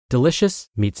Delicious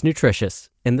meets nutritious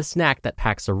in the snack that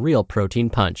packs a real protein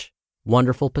punch.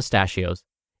 Wonderful Pistachios.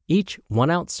 Each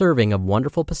 1-ounce serving of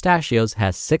Wonderful Pistachios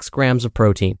has 6 grams of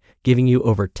protein, giving you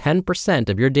over 10%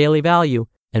 of your daily value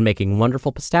and making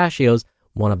Wonderful Pistachios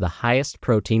one of the highest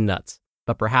protein nuts.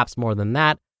 But perhaps more than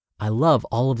that, I love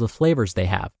all of the flavors they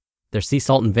have. Their sea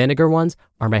salt and vinegar ones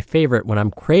are my favorite when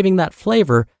I'm craving that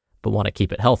flavor but want to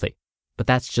keep it healthy. But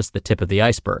that's just the tip of the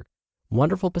iceberg.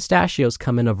 Wonderful Pistachios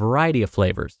come in a variety of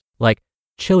flavors, like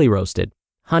chili roasted,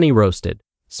 honey roasted,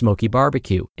 smoky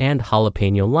barbecue, and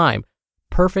jalapeno lime,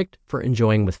 perfect for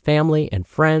enjoying with family and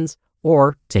friends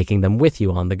or taking them with you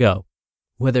on the go.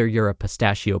 Whether you're a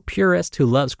pistachio purist who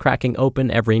loves cracking open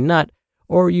every nut,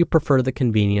 or you prefer the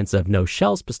convenience of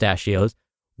no-shells pistachios,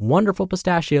 Wonderful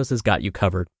Pistachios has got you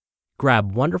covered.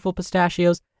 Grab Wonderful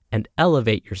Pistachios and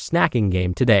elevate your snacking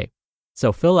game today.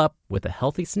 So fill up with a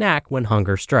healthy snack when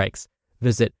hunger strikes.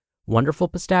 Visit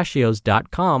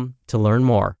wonderfulpistachios.com to learn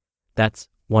more. That's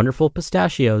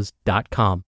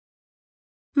wonderfulpistachios.com.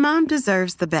 Mom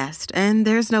deserves the best, and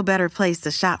there's no better place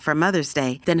to shop for Mother's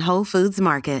Day than Whole Foods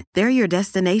Market. They're your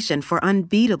destination for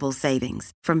unbeatable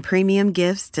savings, from premium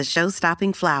gifts to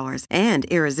show-stopping flowers and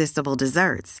irresistible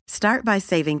desserts. Start by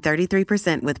saving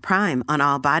 33% with Prime on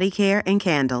all body care and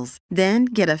candles. Then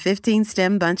get a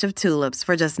 15-stem bunch of tulips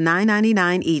for just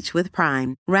 $9.99 each with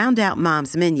Prime. Round out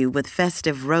Mom's menu with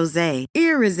festive rosé,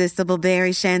 irresistible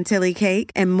berry chantilly cake,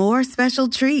 and more special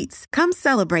treats. Come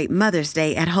celebrate Mother's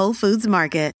Day at Whole Foods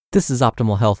Market. This is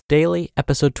Optimal Health Daily,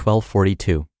 episode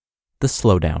 1242, The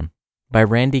Slowdown, by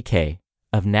Randi K.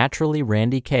 of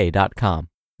naturallyrandyk.com.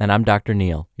 And I'm Dr.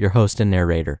 Neil, your host and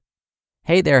narrator.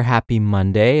 Hey there, happy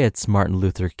Monday. It's Martin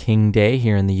Luther King Day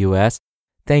here in the U.S.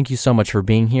 Thank you so much for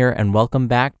being here, and welcome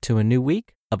back to a new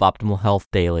week of Optimal Health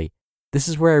Daily. This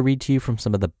is where I read to you from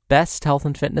some of the best health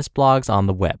and fitness blogs on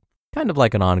the web, kind of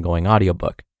like an ongoing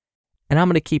audiobook. And I'm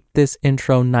going to keep this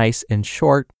intro nice and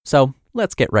short, so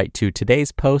let's get right to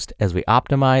today's post as we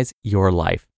optimize your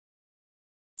life.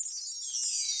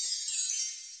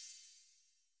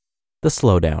 The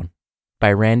Slowdown,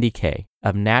 by Randi K.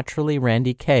 of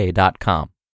naturallyrandyk.com.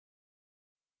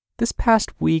 This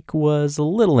past week was a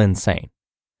little insane.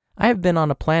 I have been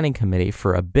on a planning committee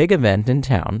for a big event in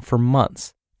town for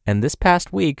months, and this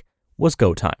past week was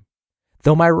go time.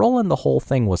 Though my role in the whole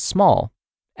thing was small,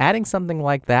 adding something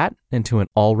like that into an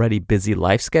already busy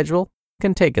life schedule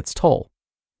can take its toll.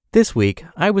 This week,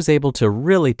 I was able to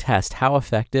really test how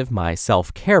effective my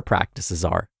self-care practices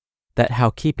are, that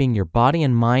how keeping your body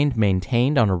and mind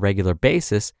maintained on a regular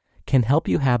basis can help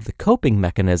you have the coping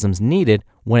mechanisms needed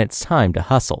when it's time to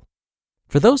hustle.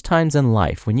 For those times in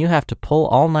life when you have to pull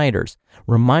all-nighters,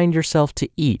 remind yourself to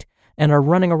eat, and are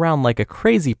running around like a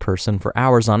crazy person for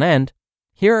hours on end,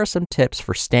 here are some tips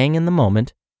for staying in the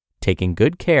moment, taking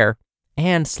good care,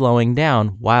 and slowing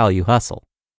down while you hustle.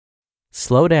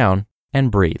 Slow down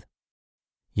and breathe.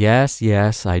 Yes,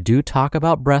 I do talk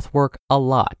about breath work a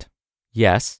lot.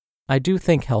 Yes, I do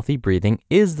think healthy breathing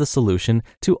is the solution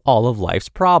to all of life's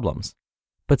problems.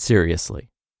 But seriously,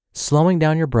 slowing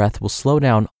down your breath will slow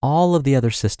down all of the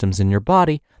other systems in your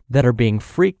body that are being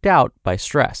freaked out by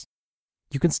stress.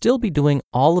 You can still be doing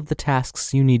all of the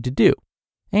tasks you need to do,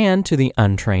 and to the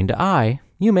untrained eye,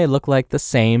 you may look like the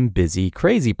same busy,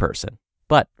 crazy person.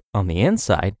 But on the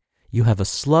inside, you have a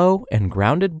slow and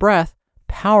grounded breath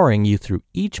powering you through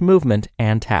each movement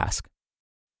and task.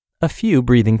 A few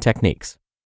breathing techniques.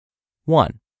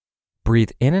 1.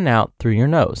 Breathe in and out through your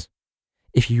nose.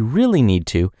 If you really need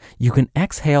to, you can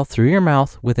exhale through your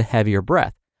mouth with a heavier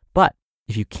breath, but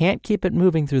if you can't keep it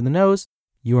moving through the nose,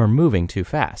 you are moving too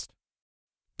fast.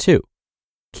 2.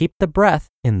 Keep the breath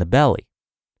in the belly.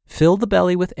 Fill the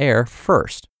belly with air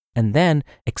first, and then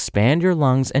expand your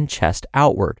lungs and chest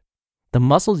outward. The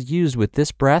muscles used with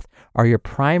this breath are your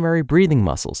primary breathing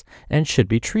muscles and should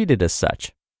be treated as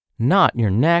such, not your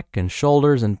neck and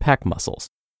shoulders and pec muscles.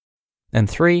 And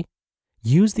 3,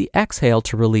 use the exhale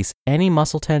to release any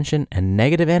muscle tension and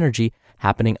negative energy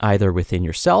happening either within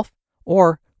yourself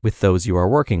or with those you are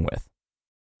working with.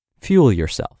 Fuel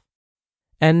yourself.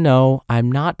 And no,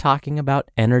 I'm not talking about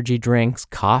energy drinks,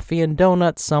 coffee, and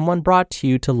donuts someone brought to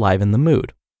you to liven the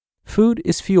mood. Food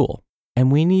is fuel, and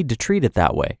we need to treat it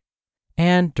that way.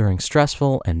 And during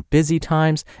stressful and busy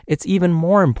times, it's even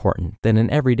more important than in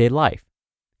everyday life.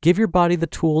 Give your body the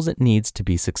tools it needs to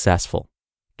be successful.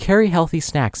 Carry healthy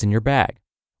snacks in your bag.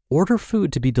 Order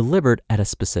food to be delivered at a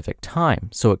specific time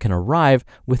so it can arrive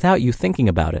without you thinking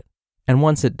about it. And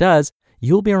once it does,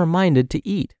 you'll be reminded to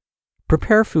eat.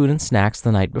 Prepare food and snacks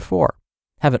the night before.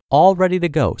 Have it all ready to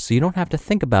go so you don't have to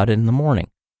think about it in the morning.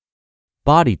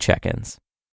 Body check-ins.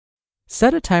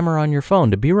 Set a timer on your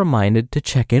phone to be reminded to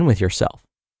check in with yourself.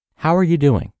 How are you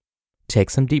doing? Take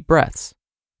some deep breaths.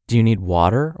 Do you need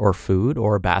water or food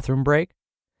or a bathroom break?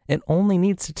 It only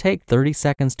needs to take 30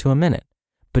 seconds to a minute,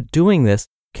 but doing this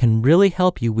can really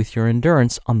help you with your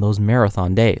endurance on those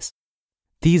marathon days.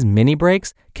 These mini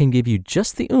breaks can give you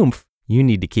just the oomph you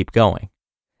need to keep going.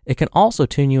 It can also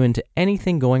tune you into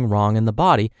anything going wrong in the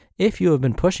body if you have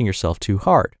been pushing yourself too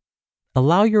hard.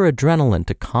 Allow your adrenaline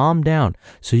to calm down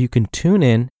so you can tune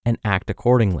in and act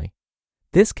accordingly.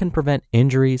 This can prevent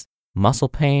injuries, muscle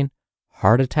pain,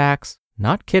 heart attacks,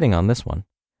 not kidding on this one,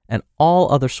 and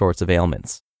all other sorts of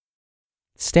ailments.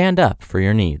 Stand up for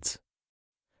your needs.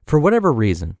 For whatever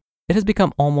reason, it has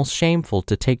become almost shameful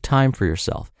to take time for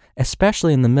yourself,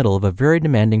 especially in the middle of a very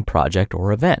demanding project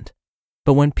or event.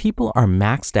 But when people are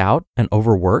maxed out and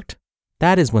overworked,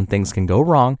 that is when things can go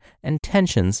wrong and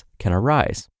tensions can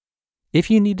arise. If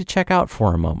you need to check out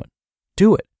for a moment,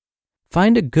 do it.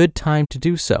 Find a good time to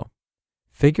do so.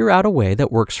 Figure out a way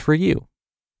that works for you.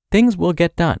 Things will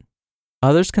get done.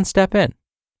 Others can step in.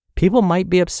 People might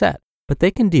be upset, but they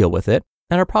can deal with it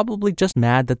and are probably just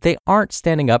mad that they aren't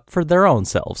standing up for their own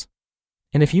selves.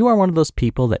 And if you are one of those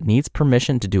people that needs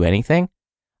permission to do anything,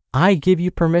 I give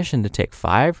you permission to take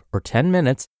 5 or 10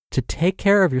 minutes to take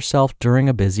care of yourself during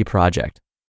a busy project.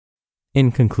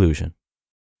 In conclusion,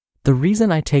 the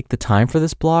reason I take the time for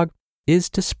this blog is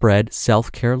to spread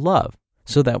self-care love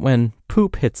so that when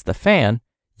poop hits the fan,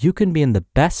 you can be in the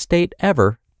best state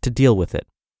ever to deal with it.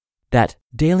 That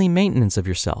daily maintenance of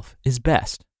yourself is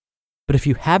best. But if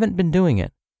you haven't been doing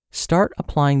it, start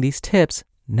applying these tips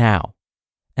now.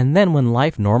 And then when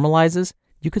life normalizes,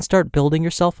 you can start building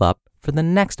yourself up for the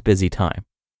next busy time.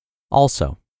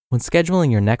 Also, when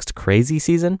scheduling your next crazy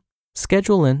season,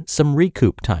 schedule in some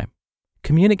recoup time.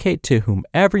 Communicate to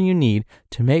whomever you need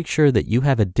to make sure that you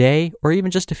have a day or even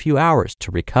just a few hours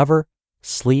to recover,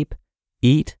 sleep,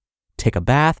 eat, take a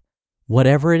bath,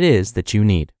 whatever it is that you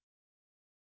need.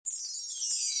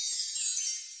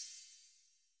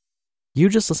 You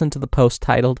just listened to the post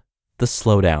titled The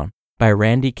Slowdown by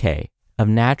Randi K of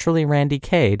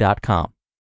naturallyrandik.com.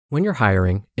 When you're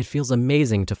hiring, it feels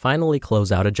amazing to finally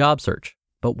close out a job search.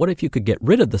 But what if you could get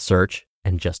rid of the search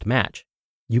and just match?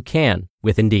 You can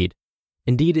with Indeed.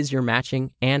 Indeed is your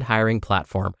matching and hiring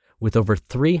platform with over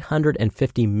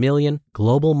 350 million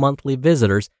global monthly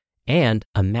visitors and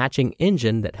a matching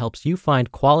engine that helps you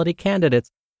find quality candidates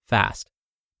fast.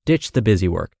 Ditch the busy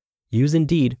work. Use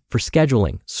Indeed for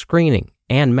scheduling, screening,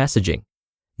 and messaging.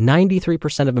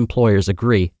 93% of employers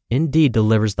agree Indeed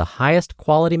delivers the highest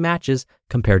quality matches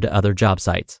compared to other job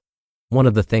sites. One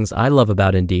of the things I love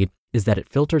about Indeed is that it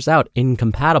filters out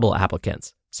incompatible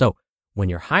applicants. So when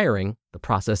you're hiring, the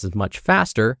process is much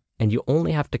faster and you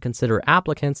only have to consider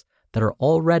applicants that are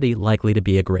already likely to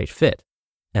be a great fit.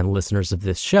 And listeners of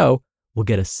this show will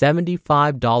get a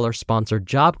 $75 sponsored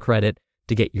job credit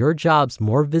to get your jobs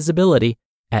more visibility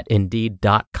at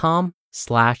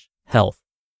Indeed.com/health.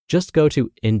 Just go to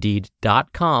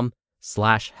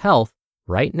Indeed.com/health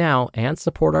right now and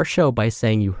support our show by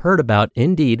saying you heard about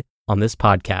Indeed on this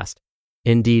podcast.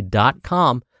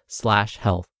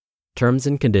 Indeed.com/health. Terms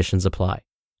and conditions apply.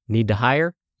 Need to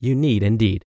hire? You need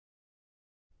Indeed.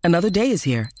 Another day is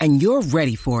here, and you're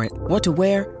ready for it. What to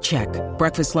wear? Check.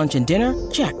 Breakfast, lunch, and dinner?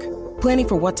 Check. Planning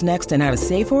for what's next and how to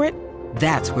save for it?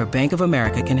 That's where Bank of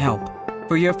America can help.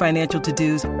 For your financial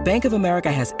to-dos, Bank of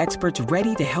America has experts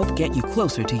ready to help get you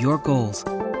closer to your goals.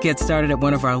 Get started at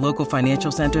one of our local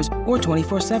financial centers or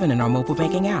 24/7 in our mobile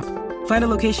banking app. Find a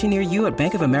location near you at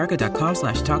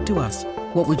bankofamerica.com/talktous.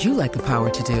 What would you like the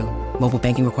power to do? Mobile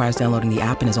banking requires downloading the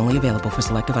app and is only available for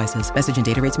select devices. Message and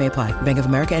data rates may apply. Bank of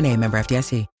America NA, member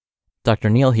FDIC. Dr.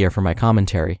 Neal here for my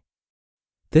commentary.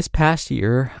 This past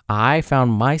year, I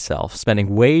found myself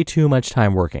spending way too much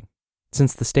time working.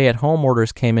 Since the stay-at-home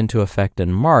orders came into effect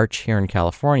in March here in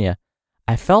California,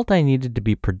 I felt I needed to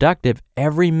be productive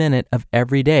every minute of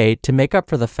every day to make up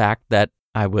for the fact that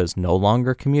I was no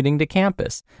longer commuting to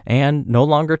campus and no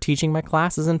longer teaching my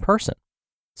classes in person.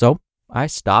 So I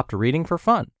stopped reading for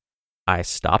fun. I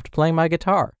stopped playing my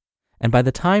guitar. And by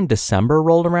the time December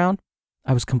rolled around,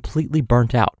 I was completely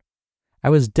burnt out. I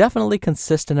was definitely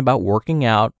consistent about working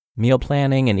out, meal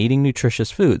planning, and eating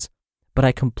nutritious foods, but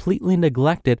I completely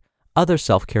neglected other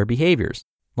self-care behaviors,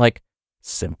 like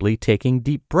simply taking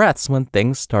deep breaths when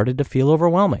things started to feel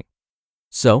overwhelming.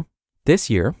 So this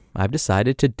year, I've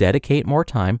decided to dedicate more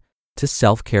time to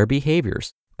self-care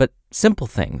behaviors, but simple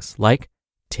things like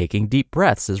taking deep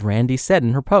breaths, as Randi said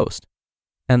in her post.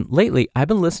 And lately, I've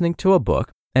been listening to a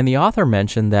book, and the author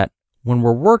mentioned that when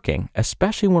we're working,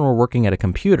 especially when we're working at a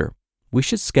computer, we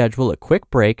should schedule a quick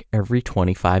break every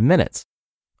 25 minutes.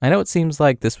 I know it seems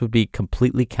like this would be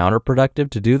completely counterproductive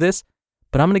to do this,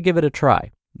 but I'm going to give it a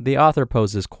try. The author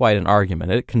poses quite an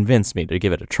argument. It convinced me to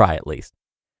give it a try at least.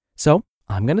 So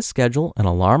I'm going to schedule an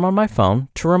alarm on my phone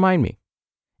to remind me.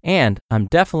 And I'm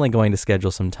definitely going to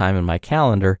schedule some time in my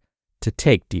calendar to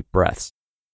take deep breaths.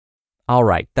 All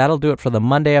right, that'll do it for the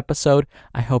Monday episode.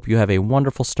 I hope you have a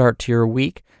wonderful start to your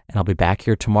week, and I'll be back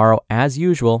here tomorrow as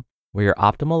usual, where your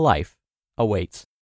optimal life awaits.